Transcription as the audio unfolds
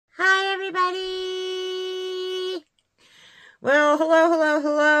Well, hello, hello,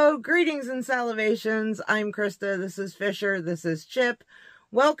 hello. Greetings and salivations. I'm Krista. This is Fisher. This is Chip.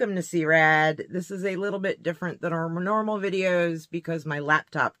 Welcome to C-Rad. This is a little bit different than our normal videos because my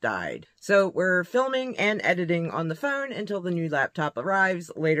laptop died. So we're filming and editing on the phone until the new laptop arrives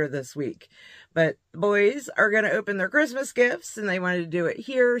later this week. But the boys are going to open their Christmas gifts and they wanted to do it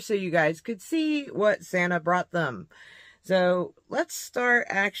here so you guys could see what Santa brought them. So let's start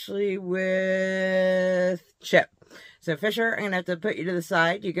actually with Chip. So Fisher, I'm going to have to put you to the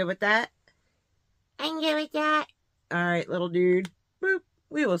side. You good with that? I'm good with that. All right, little dude. Boop.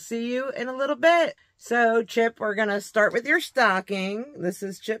 We will see you in a little bit. So Chip, we're going to start with your stocking. This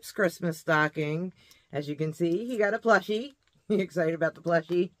is Chip's Christmas stocking. As you can see, he got a plushie. You excited about the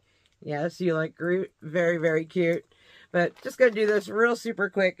plushie? Yes, you like Groot. Very, very cute. But just going to do this real super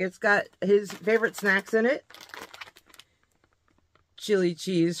quick. It's got his favorite snacks in it. Chili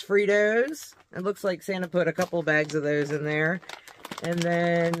cheese Fritos. It looks like Santa put a couple bags of those in there. And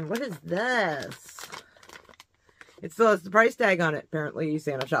then, what is this? It still has the price tag on it. Apparently,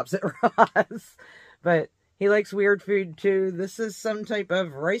 Santa shops at Ross. But he likes weird food, too. This is some type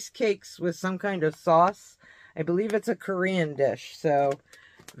of rice cakes with some kind of sauce. I believe it's a Korean dish. So,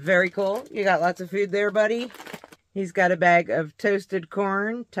 very cool. You got lots of food there, buddy. He's got a bag of toasted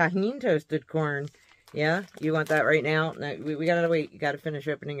corn. Tahini toasted corn. Yeah, you want that right now? No, we gotta wait. You gotta finish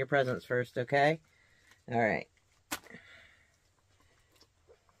opening your presents first, okay? All right.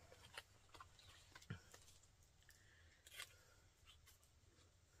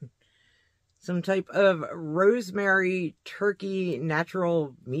 Some type of rosemary turkey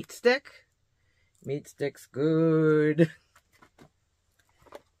natural meat stick. Meat stick's good.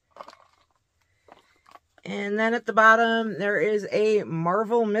 And then at the bottom, there is a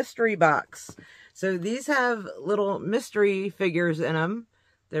Marvel mystery box. So these have little mystery figures in them.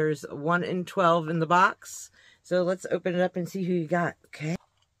 There's 1 in 12 in the box. So let's open it up and see who you got, okay?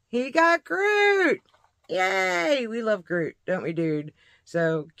 He got Groot! Yay! We love Groot, don't we, dude?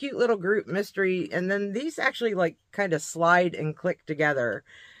 So, cute little Groot mystery. And then these actually, like, kind of slide and click together.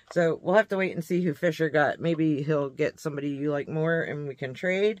 So we'll have to wait and see who Fisher got. Maybe he'll get somebody you like more and we can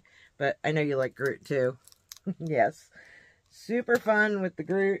trade. But I know you like Groot, too. Yes. Super fun with the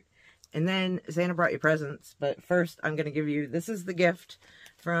Groot. And then Santa brought you presents. But first, I'm going to give you... This is the gift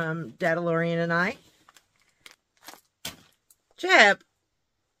from Dadalorian and I. Chip!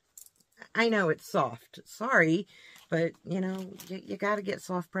 I know it's soft. Sorry. But, you know, you got to get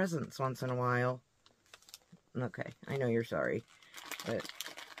soft presents once in a while. Okay. I know you're sorry. But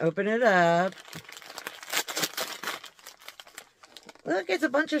open it up. Look, it's a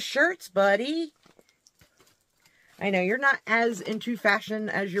bunch of shirts, buddy. I know you're not as into fashion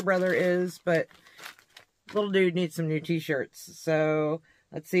as your brother is, but little dude needs some new t-shirts. So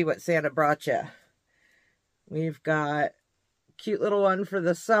let's see what Santa brought you. We've got cute little one for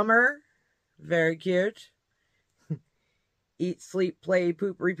the summer. Very cute. Eat, sleep, play,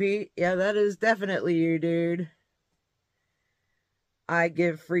 poop, repeat. Yeah, that is definitely you, dude. I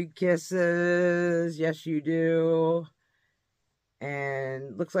give free kisses. Yes, you do.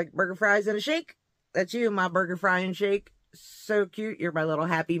 And looks like burger fries and a shake. That's you, my burger fry and shake. So cute. You're my little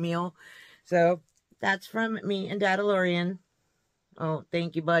Happy Meal. So, that's from me and Dadalorian. Oh,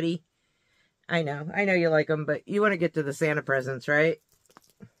 thank you, buddy. I know you like them, but you want to get to the Santa presents, right?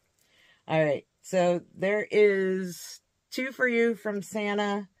 Alright, so there is 2 for you from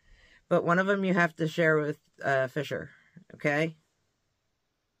Santa, but one of them you have to share with Fisher, okay?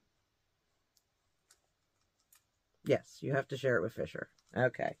 Yes, you have to share it with Fisher.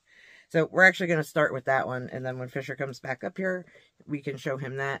 Okay. So we're actually going to start with that one, and then when Fisher comes back up here, we can show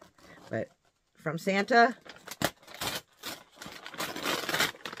him that. But from Santa,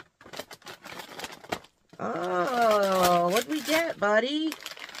 oh, what'd we get, buddy?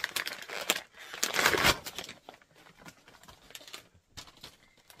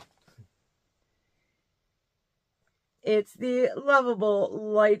 It's the lovable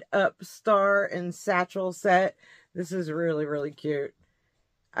light up star and satchel set. This is really, really cute.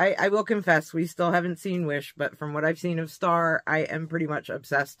 I will confess, we still haven't seen Wish, but from what I've seen of Star, I am pretty much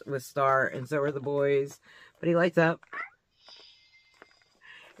obsessed with Star, and so are the boys. But he lights up.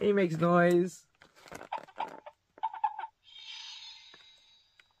 And he makes noise.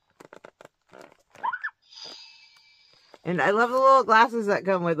 And I love the little glasses that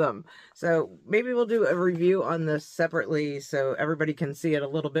come with them. So maybe we'll do a review on this separately so everybody can see it a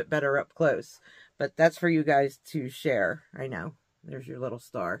little bit better up close. But that's for you guys to share. I know. There's your little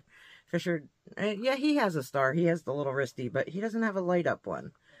star. Fisher, yeah, he has a star. He has the little wristy, but he doesn't have a light up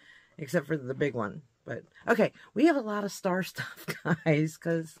one. Except for the big one. But, okay, we have a lot of star stuff, guys,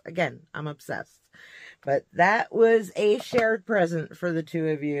 because, again, I'm obsessed. But that was a shared present for the two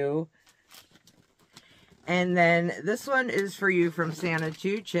of you. And then this one is for you from Santa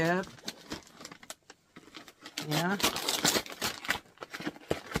too, Chip. Yeah.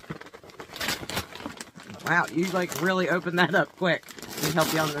 Wow, you like really opened that up quick. Let me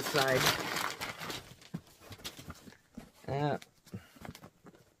help you on this side.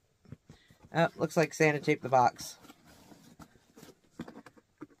 Oh, looks like Santa taped the box.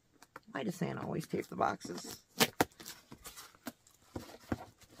 Why does Santa always tape the boxes?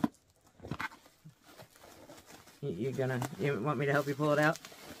 You want me to help you pull it out?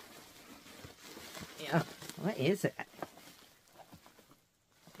 Yeah. What is it?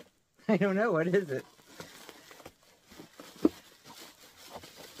 I don't know. What is it?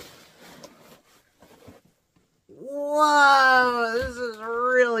 Whoa! This is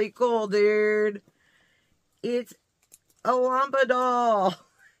really cool, dude. It's a Wampa doll.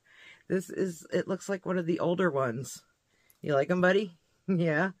 It looks like one of the older ones. You like them, buddy?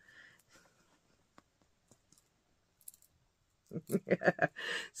 Yeah.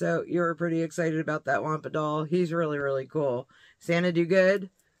 So you were pretty excited about that Wampa doll. He's really, really cool. Santa do good?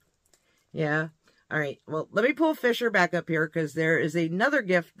 Yeah. All right. Well, let me pull Fisher back up here because there is another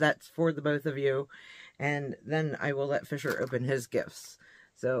gift that's for the both of you. And then I will let Fisher open his gifts.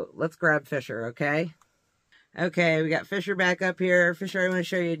 So let's grab Fisher, okay? Okay, we got Fisher back up here. Fisher, I want to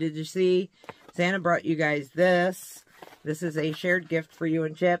show you. Did you see? Santa brought you guys this. This is a shared gift for you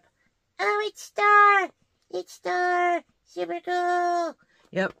and Chip. Oh, it's Star. It's Star. Super cool.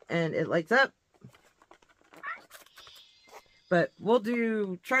 Yep, and it lights up. But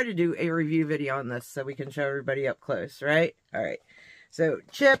we'll try to do a review video on this so we can show everybody up close, right? All right. So,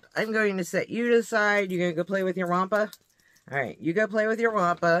 Chip, I'm going to set you to the side. You're going to go play with your Wampa? All right, you go play with your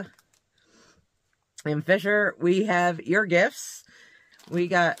Wampa. And Fisher, we have your gifts. We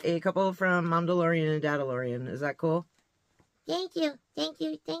got a couple from Mom DeLorean and Dad DeLorean. Is that cool? Thank you. Thank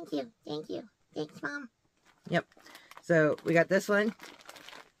you. Thank you. Thank you. Thanks, Mom. Yep. So, we got this one.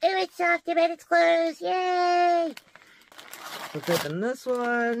 Oh, it's soft. I bet it's closed. Yay! Let's open this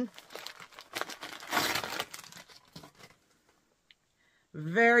one.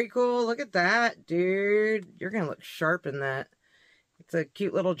 Very cool. Look at that, dude. You're going to look sharp in that. It's a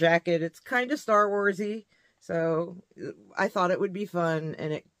cute little jacket. It's kind of Star Wars-y, so I thought it would be fun,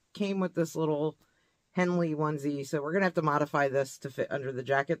 and it came with this little Henley onesie, so we're going to have to modify this to fit under the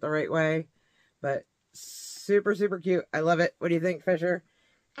jacket the right way, but super, super cute. I love it. What do you think, Fisher?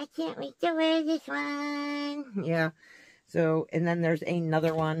 I can't wait to wear this one. Yeah. So, and then there's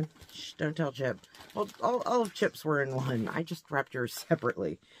another one. Shh, don't tell Chip. Well, all of Chip's were in one. I just wrapped yours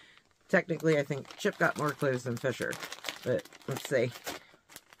separately. Technically, I think Chip got more clothes than Fisher. But, let's see.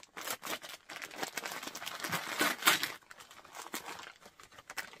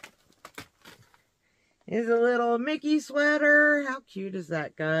 Is a little Mickey sweater. How cute is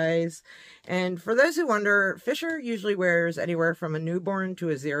that, guys? And for those who wonder, Fisher usually wears anywhere from a newborn to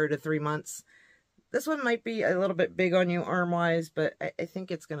a 0 to 3 months. This one might be a little bit big on you arm-wise, but I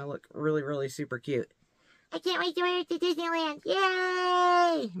think it's going to look really, really super cute. I can't wait to wear it to Disneyland.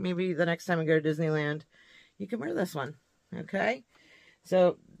 Yay! Maybe the next time we go to Disneyland, you can wear this one. Okay?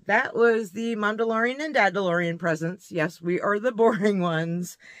 So that was the Mom DeLorean and Dad DeLorean presents. Yes, we are the boring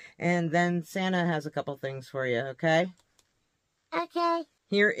ones. And then Santa has a couple things for you, okay? Okay.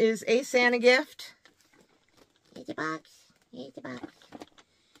 Here is a Santa gift. Here's the box. Here's the box.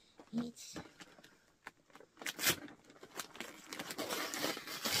 It's...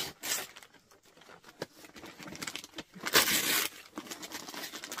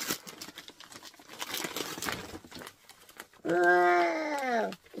 Whoa!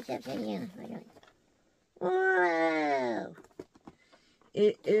 It's upside down. Whoa!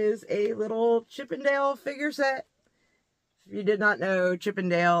 It is a little Chip 'n Dale figure set. If you did not know, Chip 'n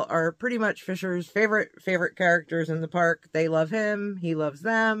Dale are pretty much Fisher's favorite characters in the park. They love him. He loves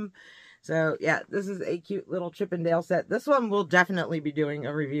them. So, yeah, this is a cute little Chip 'n Dale set. This one we'll definitely be doing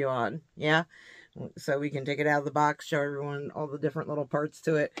a review on. Yeah? So we can take it out of the box, show everyone all the different little parts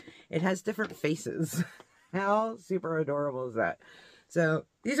to it. It has different faces. How super adorable is that? So,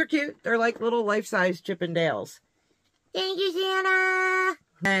 these are cute. They're like little life-size Chip 'n Dales. Thank you, Santa!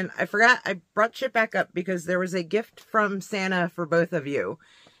 And I forgot, I brought Chip back up because there was a gift from Santa for both of you.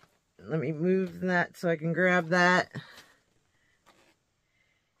 Let me move that so I can grab that.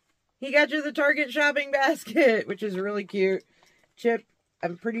 He got you the Target shopping basket, which is really cute. Chip,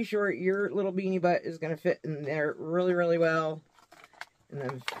 I'm pretty sure your little beanie butt is going to fit in there really, really well. And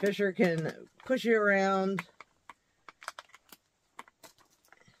then Fisher can push you around.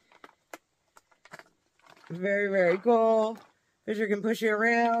 Very, very cool. Fisher can push you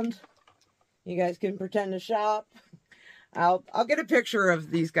around. You guys can pretend to shop. I'll get a picture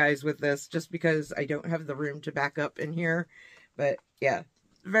of these guys with this just because I don't have the room to back up in here. But yeah,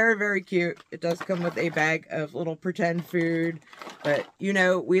 very, very cute. It does come with a bag of little pretend food. But you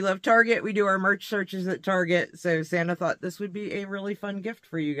know, we love Target. We do our merch searches at Target. So Santa thought this would be a really fun gift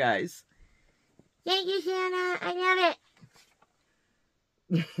for you guys. Thank you, Santa. I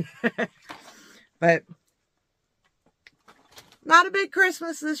love it. But not a big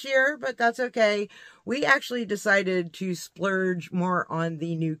Christmas this year, but that's okay. We actually decided to splurge more on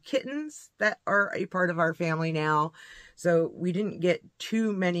the new kittens that are a part of our family now. So we didn't get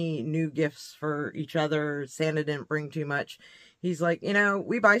too many new gifts for each other. Santa didn't bring too much. He's like, you know,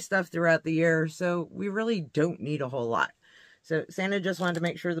 we buy stuff throughout the year, so we really don't need a whole lot. So Santa just wanted to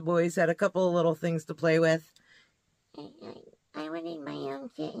make sure the boys had a couple of little things to play with. I wanted my own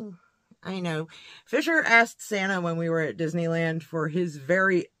kitten. I know. Fisher asked Santa when we were at Disneyland for his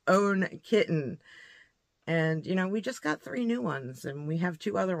very own kitten. And, you know, we just got 3 new ones, and we have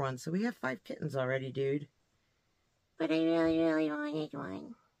 2 other ones, so we have 5 kittens already, dude. But I really, really wanted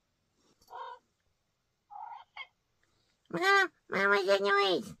one. Mom, what's that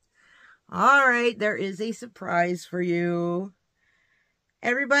noise? All right, there is a surprise for you.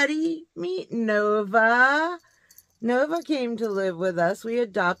 Everybody, meet Nova. Nova came to live with us. We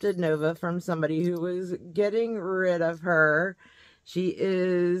adopted Nova from somebody who was getting rid of her. She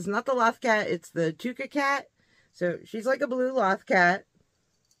is not the Loth cat, it's the Tuca cat. So she's like a blue Loth cat.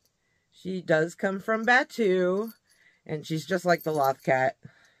 She does come from Batu, and she's just like the Loth cat.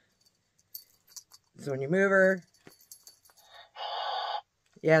 So when you move her,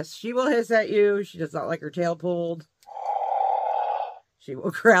 yes, she will hiss at you. She does not like her tail pulled. She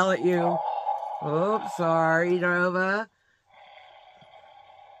will growl at you. Oh, sorry, Nova.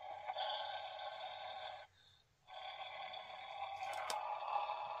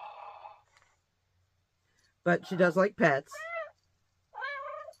 But she does like pets.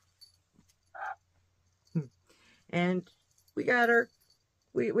 And we got her.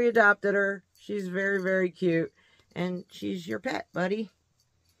 We adopted her. She's very, very cute. And she's your pet, buddy.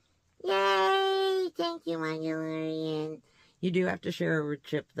 Yay! Thank you, Mandalorian. You do have to share her with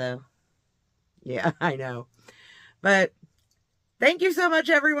Chip, though. Yeah, I know. But thank you so much,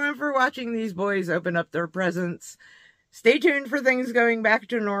 everyone, for watching these boys open up their presents. Stay tuned for things going back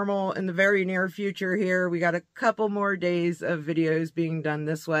to normal in the very near future here. We got a couple more days of videos being done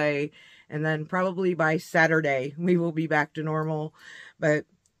this way. And then probably by Saturday, we will be back to normal. But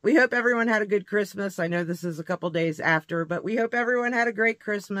we hope everyone had a good Christmas. I know this is a couple days after, but we hope everyone had a great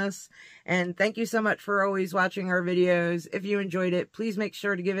Christmas. And thank you so much for always watching our videos. If you enjoyed it, please make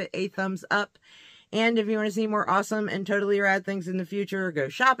sure to give it a thumbs up. And if you want to see more awesome and totally rad things in the future, go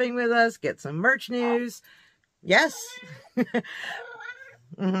shopping with us, get some merch news. Yes. She's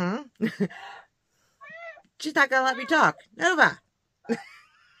not going to let me talk. Nova.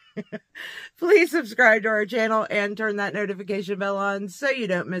 Please subscribe to our channel and turn that notification bell on so you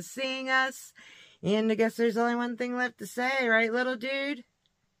don't miss seeing us. And I guess there's only one thing left to say, right, little dude?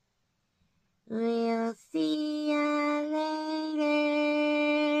 We'll